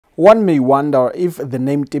One may wonder if the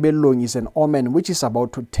name Tebellong is an omen which is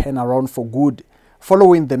about to turn around for good,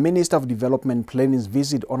 following the Minister of Development Planning's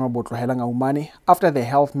visit, Honorable Tebellong, after the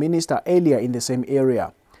Health Minister earlier in the same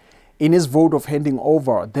area. In his vote of handing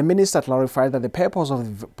over, the minister clarified that the purpose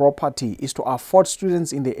of the property is to afford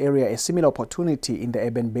students in the area a similar opportunity in the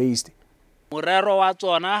urban-based. Morero wa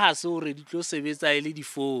tsona ha se hore di tlo sebetsa ile di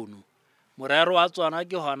phone. Morero wa tsona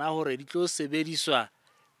ke hona hore di tlo sebediswa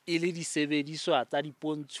ile di sebediswa tsa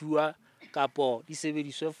dipontshua kapo di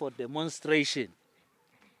sebediswe for demonstration.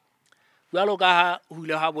 Jwalo ka ha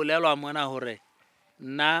hule ha bolelwa mona hore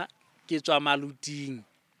nna ke tswa Maluting,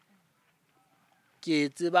 ke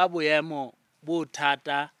tseba boemo bo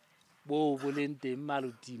thata bo boleng teng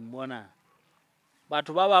Maluting mona.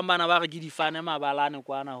 Batho ba bang bana ba re ke di fane mabalane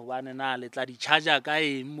kwana hobane na le tla di charger ka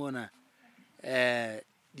eng mona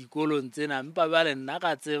dikolong tsena, empa bale nna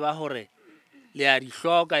ka tseba hore le a di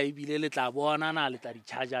hloka ebile le tla bona na le tla di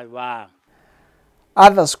charger bang.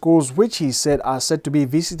 Other schools which he said are set to be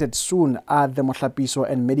visited soon are the Mohlapiso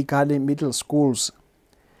and Medical Middle Schools.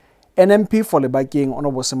 NMP for Lebakeng,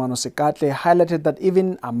 Honorable Sekatle, highlighted that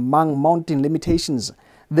even among mounting limitations,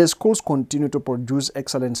 the schools continue to produce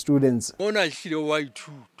excellent students.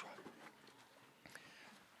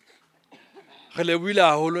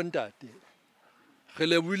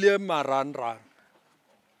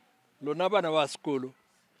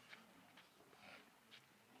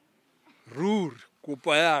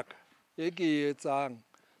 Kopa yaka e ke etsang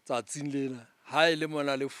tsatsing lena ha ile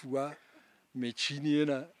mona le fuwa metjhini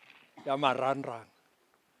ena ya marangrang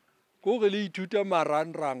ko re le ithuta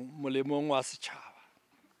marangrang molemong wa setjhaba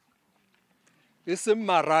e se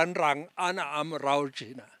marangrang ana a morao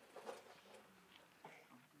tjena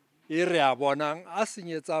e re a bonang a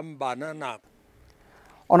senyetsang bana nako.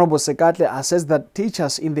 Honorable Sekatle assessed that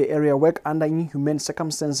teachers in the area work under inhumane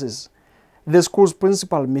circumstances. The school's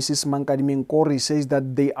principal, Mrs. Mankadimi Nkori, says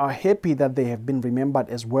that they are happy that they have been remembered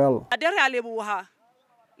as well.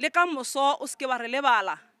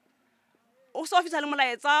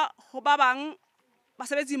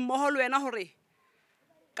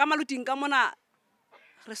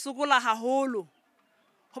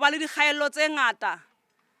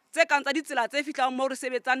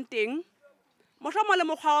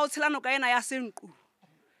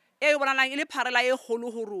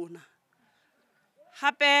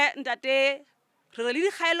 Hape ntate re le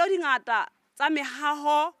dikgaelo dingata tsa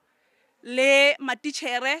mehaho le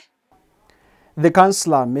matitjhere. The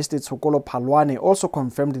councillor, Mr. Tsokolo Palwane, also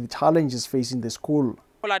confirmed the challenges facing the school.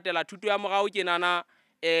 Ho latela thuto ya morao ke nana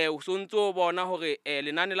o sontso bona hore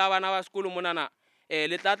lenane la bana ba sekolo monana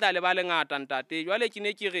le tlatla le ba lengata ntate. Jwale ke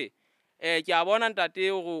ne ke re ke a bona ntate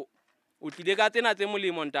hore o tlile ka tsena tse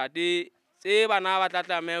molemo ntate tse bana ba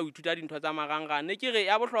tlatla me ho ithuta dintho tsa marangrang. Ne ke re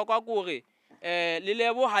ya bohlokwa ke hore le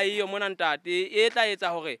lebo ha iyo mona ntate e tla etsa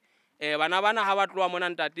hore bana bana ha ba tloa mona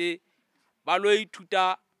ntate ba lo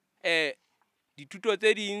ithuta dithuto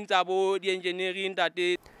tse ding tsa bo di engineering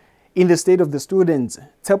ntate. In the state of the students,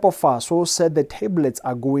 Tepofa so said the tablets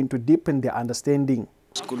are going to deepen their understanding.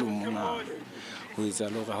 School mona ho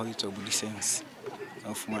etsa lo ga ho etswa bo license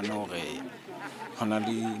a fumana hore hona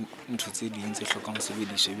le ntho tse ding tse hlokang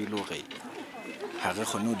sebediswe be lo re ha re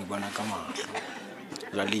kgone ho di bona ka mahlo.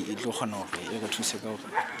 It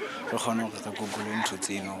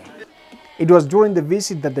was during the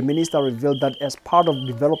visit that the minister revealed that as part of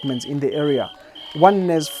developments in the area, one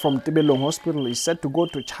nurse from Tebellong Hospital is set to go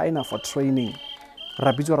to China for training.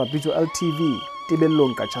 Rapidzo LTV,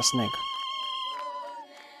 Tebellong Kachasnek.